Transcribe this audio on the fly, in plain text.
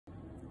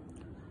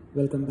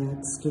Welcome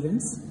back,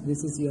 students.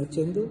 This is your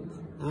Jntuh.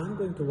 I am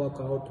going to work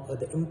out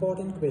the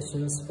important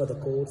questions for the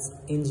course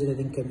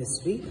Engineering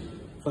Chemistry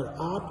for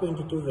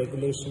R22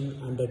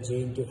 regulation under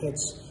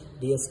Jntuh.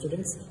 Dear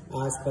students,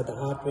 as per the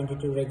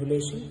R22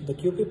 regulation, the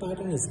QP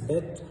pattern is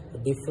bit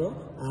differ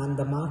and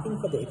the marking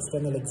for the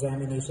external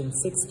examination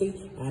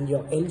 60, and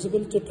you're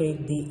eligible to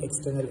take the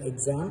external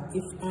exam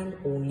if and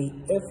only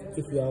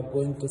if you are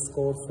going to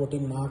score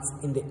 14 marks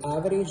in the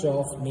average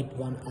of mid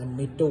 1 and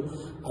mid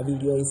 2. A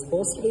video is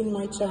posted in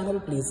my channel.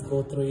 Please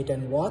go through it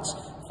and watch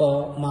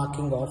for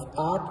marking of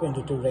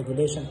R22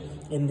 regulation.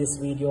 In this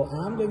video,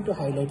 I am going to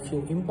highlight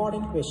few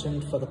important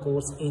questions for the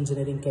course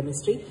Engineering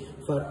Chemistry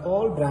for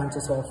all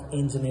branches of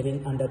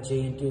engineering under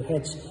Jntuh.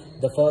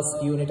 The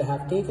first unit I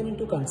have taken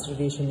into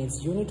consideration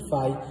is Unit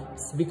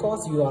 5.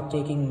 Because you are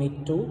taking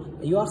mid 2,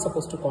 you are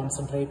supposed to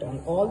concentrate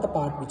on all the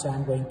part which I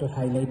am going to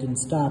highlight in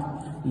start.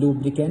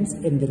 Lubricants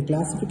in their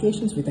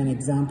classifications with an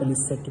example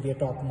is said to be a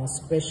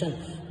topmost question.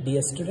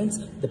 Dear students,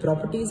 the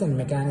properties and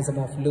mechanism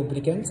of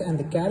lubricants and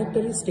the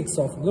characteristics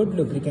of good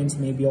lubricants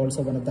may be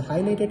also one of the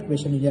highlighted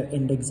question in your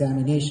end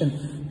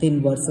examination.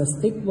 Thin versus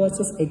thick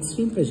versus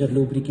extreme pressure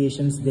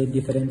lubrications, their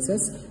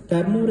differences,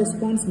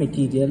 thermoresponse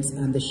materials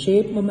and the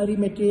shape memory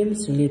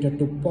materials related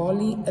to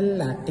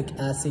polylactic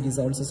acid is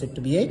also said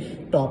to be a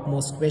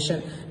topmost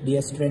question.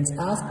 Dear students,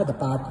 as per the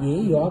part A,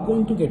 you are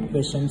going to get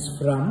questions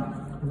from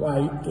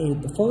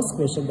the first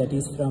question, that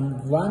is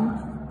from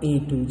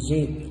 1A to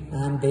J,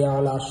 and they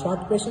all are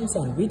short questions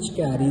on which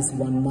carries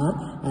 1 mark,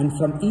 and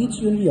from each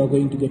unit you are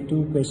going to get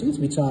 2 questions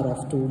which are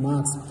of 2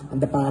 marks, and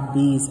the part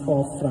B is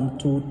of from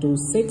 2 to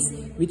 6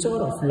 which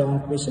are of long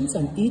questions,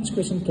 and each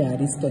question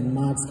carries 10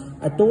 marks,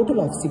 a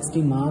total of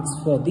 60 marks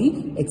for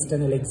the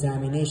external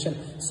examination.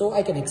 So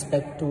I can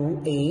expect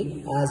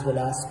 2A as well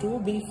as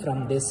 2B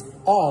from this,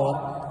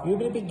 or you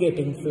will be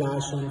getting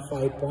flash on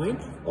 5 point,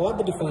 or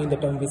the define the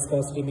term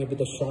viscosity may be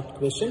the short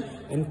question,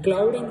 and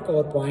cloud and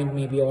core point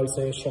may be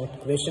also a short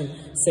question.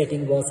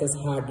 Setting versus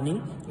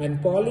hardening and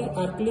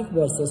polyalkylic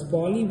versus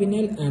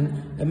polyvinyl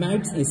and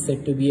amides is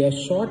said to be a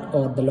short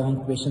or the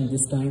long question,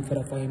 this time for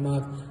a 5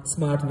 mark.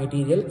 Smart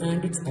material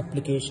and its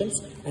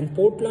applications and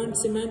Portland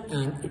cement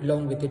and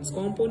along with its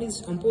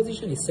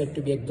composition is said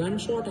to be a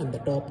gunshot and the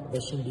top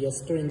question.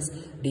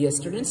 Dear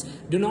students,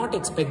 do not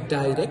expect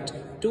direct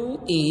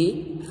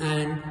 2A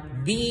and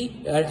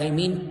B,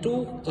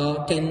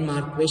 10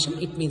 mark question.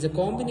 It means a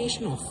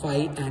combination of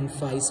 5 and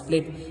 5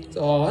 split,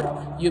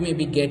 or you may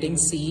be getting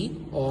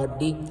C or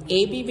D.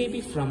 AB may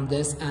be from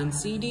this and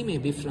CD may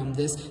be from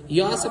this.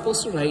 You are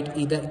supposed to write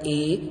either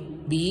A,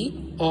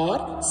 B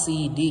or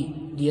CD.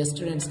 Dear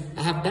students,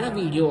 I have done a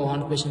video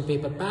on question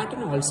paper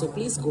pattern also.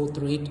 Please go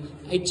through it.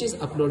 It is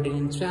uploaded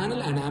in channel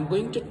and I am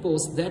going to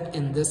post that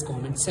in this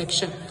comment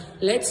section.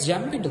 Let's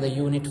jump into the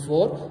unit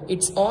 4.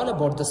 It's all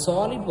about the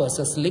solid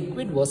versus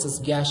liquid versus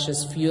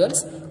gaseous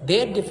fuels,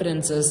 their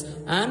differences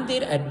and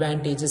their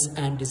advantages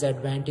and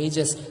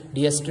disadvantages.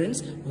 Dear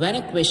students, when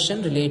a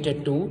question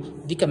related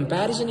to the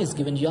comparison is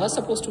given, you are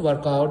supposed to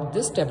work out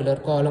this tabular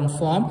column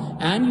form,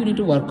 and you need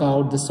to work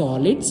out the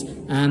solids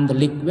and the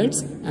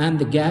liquids and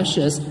the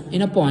gaseous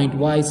in a point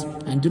wise,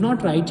 and do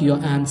not write your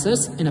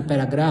answers in a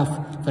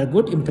paragraph. For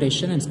good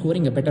impression and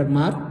scoring a better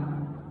mark,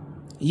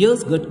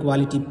 use good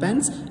quality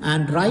pens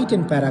and write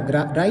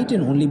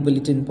in only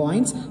bulletin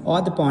points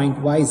or the point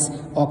wise.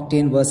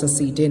 Octane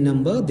versus cetane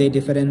number, their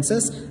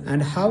differences,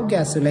 and how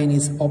gasoline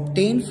is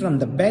obtained from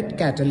the bed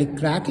catalytic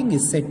cracking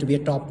is said to be a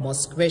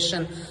topmost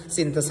question.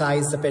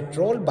 Synthesize the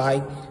petrol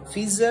by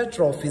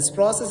Fischer-Tropsch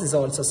process is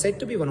also said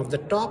to be one of the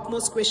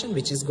topmost question,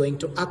 which is going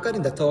to occur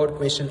in the third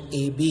question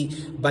AB.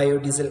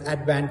 Biodiesel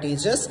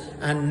advantages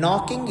and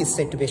knocking is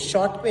said to be a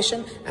short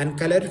question, and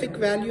calorific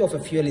value of a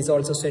fuel is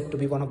also said to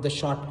be one of the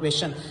short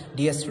question.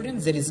 Dear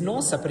students, there is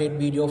no separate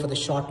video for the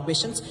short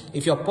questions.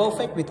 If you are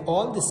perfect with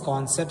all these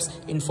concepts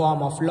in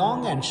form of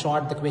long and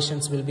short, the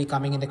questions will be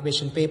coming in the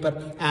question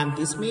paper, and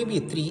this may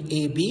be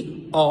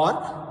 3AB,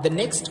 or the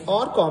next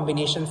or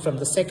combination from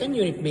the second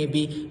unit may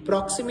be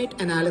proximate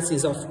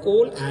analysis of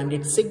coal and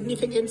its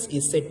significance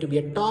is said to be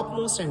a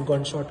topmost and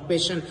gunshot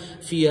question.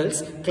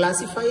 Fuels,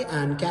 classify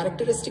and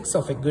characteristics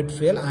of a good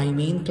fuel,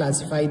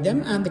 classify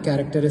them and the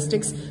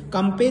characteristics.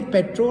 Compare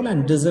petrol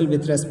and diesel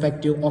with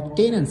respect to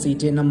octane and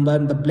cetane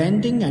number. The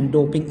blending and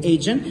doping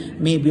agent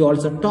may be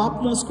also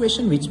topmost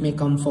question, which may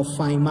come for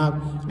 5 mark.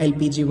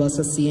 LPG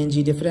versus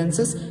CNG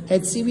differences,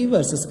 HCV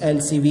versus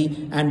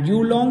LCV, and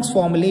Yulong's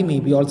formulae may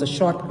be also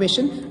short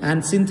question,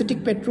 and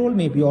synthetic petrol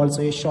may be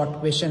also a short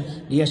question.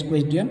 Dear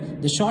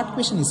question, the short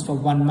question is for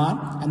 1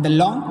 mark and the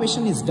long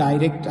question is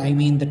direct,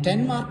 the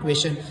 10 mark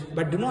question,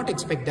 but do not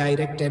expect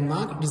direct 10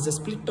 mark. It is the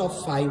split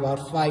of 5 or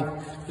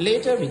 5.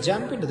 Later we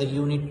jump into the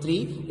unit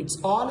 3. It's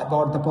all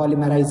about the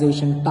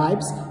polymerization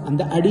types and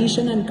the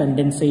addition and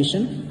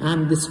condensation,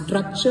 and the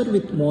structure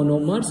with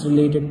monomers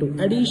related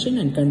to addition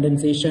and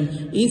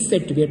condensation is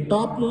said to be a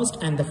topmost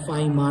and the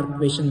 5 mark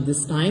question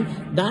this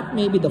time. That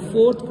may be the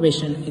 4th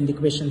question in the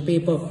question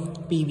paper.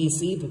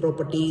 PVC, the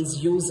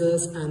properties,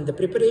 uses and the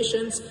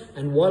preparations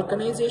and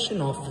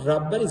vulcanization of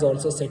rubber is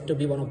also said to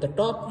be one of the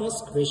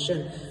topmost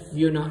question.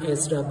 Buna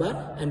is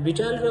rubber and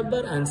butyl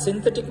rubber and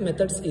synthetic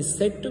methods is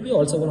said to be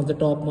also one of the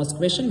topmost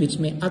question, which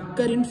may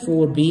occur in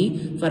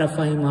 4B for a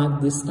 5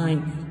 mark this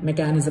time.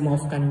 Mechanism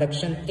of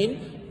conduction in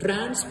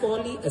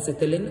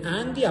trans-polyacetylene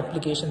and the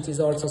applications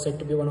is also said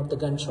to be one of the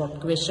gunshot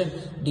question.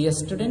 Dear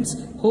students,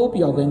 hope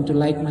you are going to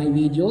like my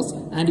videos,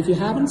 and if you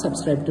haven't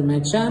subscribed to my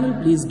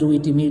channel, please do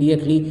it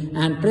immediately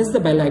and press the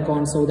bell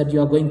icon so that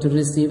you are going to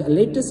receive a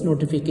latest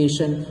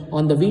notification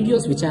on the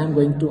videos which I am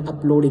going to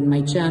upload in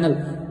my channel.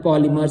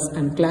 Polymers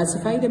and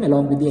classify them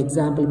along with the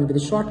example, maybe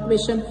the short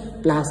question,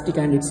 plastic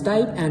and its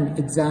type, and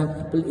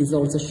example is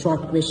also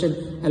short question.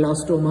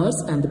 Elastomers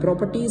and the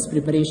properties,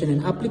 preparation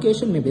and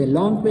application may be a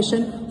long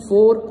question.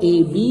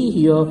 4AB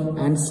here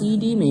and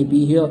CD may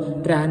be here.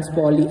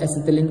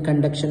 Trans-polyacetylene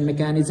conduction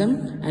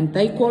mechanism and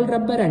thiol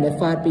rubber and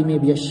FRP may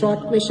be a short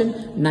question.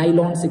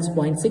 Nylon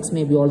 6.6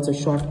 may be also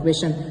short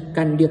question.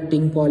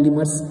 Conducting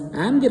polymers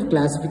and their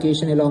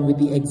classification along with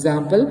the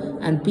example,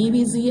 and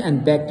PVC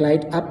and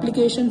bakelite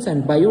applications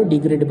and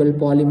biodegradable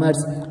polymers.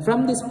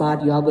 From this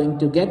part you are going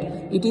to get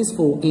it is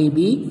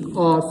 4AB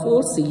or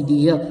 4CD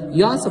here.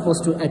 You are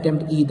supposed to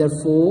attempt either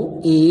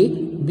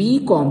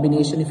 4A-B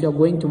combination. If you are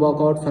going to work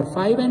out for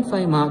 5 and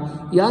 5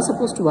 mark, you are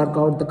supposed to work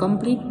out the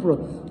complete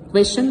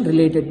question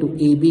related to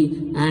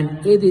AB,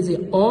 and it is a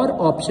or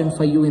option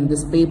for you in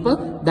this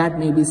paper. That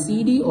may be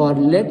CD or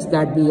let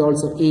that be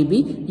also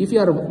AB. If you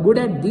are good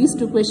at these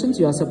two questions,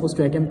 you are supposed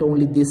to attempt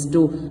only these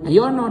two, and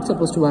you are not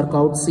supposed to work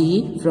out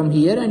C from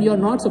here, and you are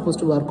not supposed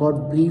to work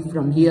out B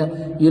from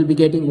here. You will be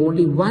getting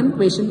only one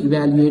question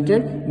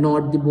evaluated,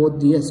 not the both,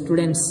 dear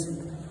students.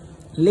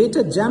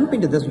 Later jump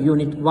into this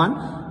unit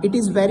 1. It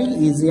is very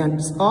easy and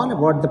it's all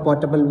about the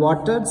potable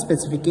water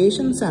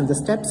specifications, and the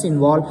steps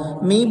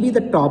involved may be the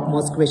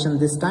topmost question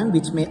this time,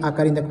 which may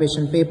occur in the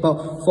question paper.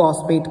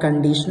 Phosphate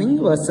conditioning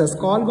versus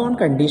Colgan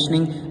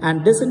conditioning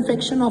and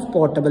disinfection of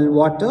potable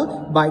water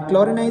by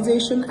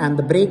chlorinization, and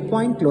the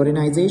breakpoint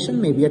chlorinization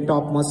may be a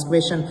topmost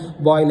question.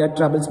 Boiler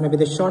troubles may be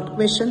the short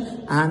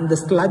question, and the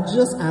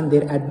sludges and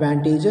their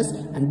advantages,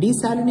 and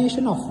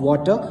desalination of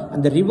water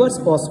and the reverse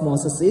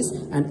osmosis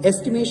and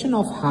estimation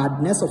of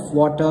hardness of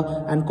water,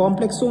 and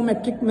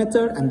complexometric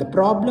method and the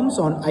problems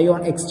on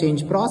ion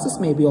exchange process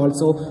may be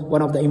also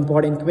one of the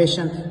important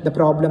question. The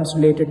problems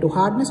related to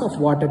hardness of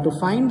water to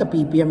find the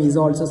ppm is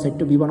also said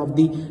to be one of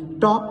the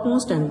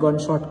topmost and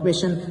gunshot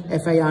question.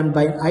 F-ion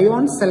by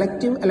ion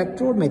selective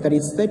electrode method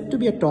is said to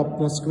be a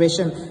topmost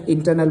question.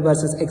 Internal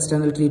versus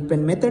external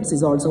treatment methods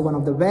is also one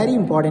of the very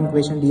important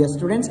question, dear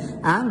students,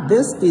 and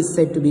this is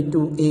said to be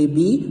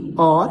 2AB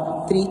or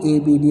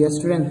 3AB, dear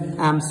student.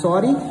 I am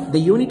sorry, the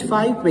unit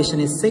 5 question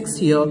is 6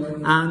 here,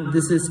 and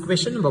this is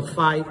question number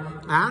 5,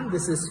 and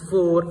this is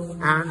 4,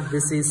 and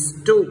this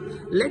is 2.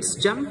 Let's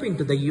jump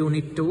into the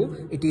unit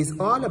 2. It is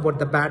all about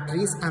the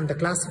batteries, and the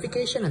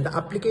classification and the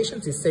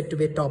applications is said to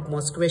be a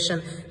topmost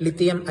question.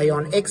 Lithium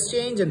ion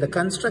exchange and the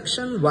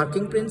construction,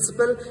 working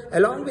principle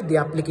along with the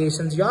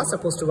applications. You are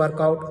supposed to work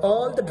out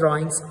all the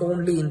drawings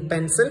only in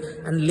pencil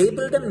and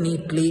label them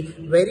neatly,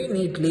 very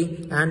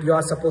neatly, and you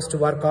are supposed to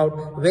work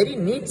out very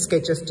neat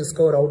sketches to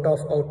score out of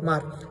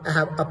outmark. I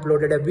have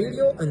uploaded a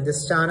video in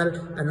this channel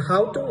on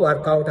how to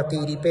work out a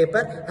theory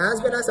paper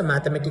as well as a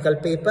mathematical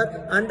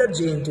paper under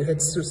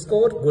Jntuh to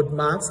score good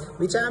marks,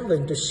 which I am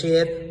going to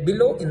share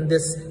below in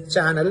this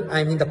channel,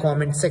 I mean the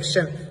comment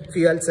section.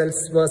 Fuel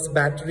cells versus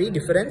battery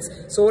difference,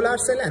 solar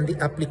cell and the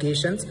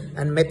applications,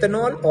 and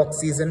methanol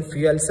oxygen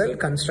fuel cell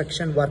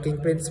construction working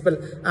principle.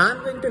 I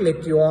am going to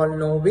let you all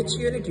know which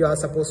unit you are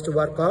supposed to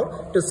work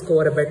out to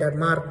score a better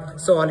mark.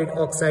 Solid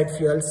oxide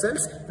fuel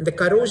cells, and the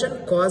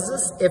corrosion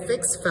causes,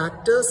 effects,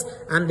 factors,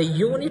 and the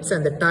units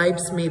and the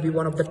types may be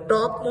one of the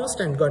topmost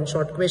and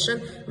gunshot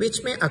question,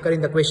 which may occur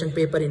in the question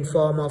paper in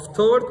form of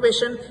third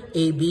question,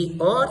 A, B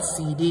or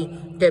C,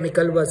 D.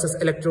 Chemical versus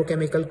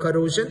electrochemical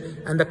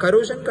corrosion, and the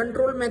corrosion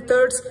control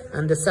methods,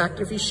 and the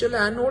sacrificial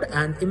anode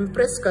and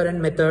impress current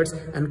methods,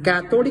 and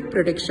cathodic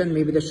protection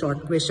may be the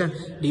short question.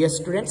 Dear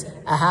students,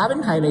 I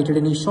haven't highlighted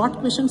any short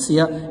questions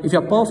here. If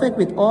you're perfect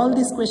with all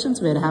these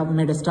questions where I have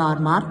made a star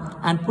mark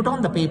and put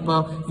on the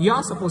paper, you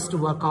are supposed to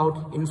work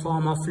out in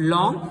form of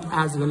long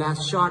as well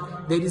as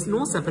short. There is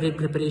no separate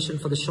preparation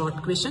for the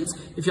short questions.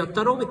 If you're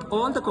thorough with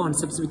all the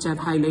concepts which I have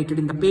highlighted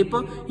in the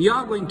paper, you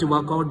are going to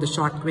work out the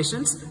short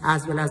questions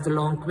as well as the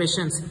long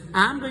questions.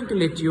 I am going to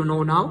let you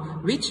know now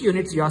which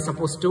units you are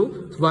supposed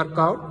to work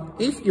out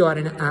if you are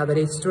an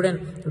average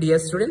student. Dear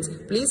students,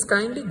 please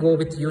kindly go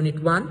with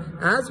unit 1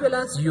 as well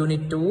as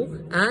unit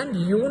 2 and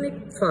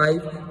unit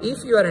 5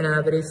 if you are an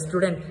average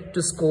student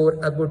to score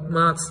a good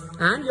marks,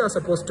 and you are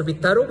supposed to be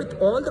thorough with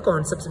all the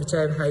concepts which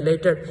I have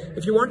highlighted.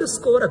 If you want to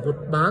score a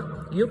good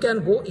mark, you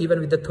can go even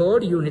with the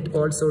third unit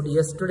also,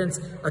 dear students.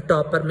 A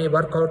topper may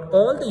work out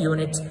all the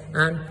units,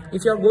 and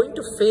if you are going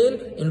to fail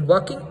in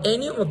working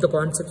any of the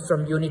concepts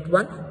from unit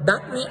 1,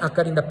 that may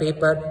occur in the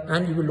paper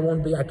and you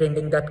won't be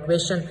attending that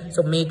question.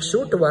 So make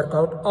sure to work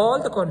out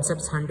all the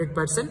concepts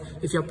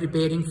 100%. If you're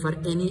preparing for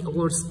any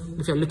course,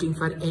 if you're looking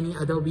for any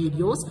other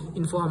videos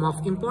in form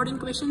of important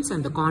questions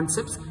and the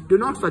concepts, do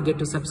not forget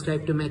to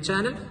subscribe to my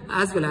channel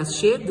as well as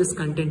share this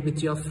content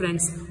with your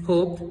friends.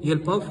 Hope you'll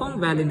perform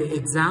well in the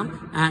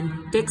exam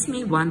and text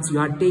me once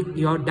you're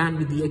done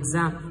with the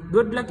exam.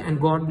 Good luck and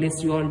God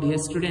bless you all, dear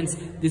students.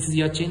 This is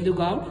your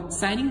Jntuh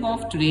signing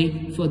off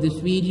today for this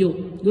video.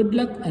 Good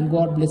luck and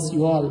God bless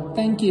you all.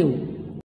 Thank you.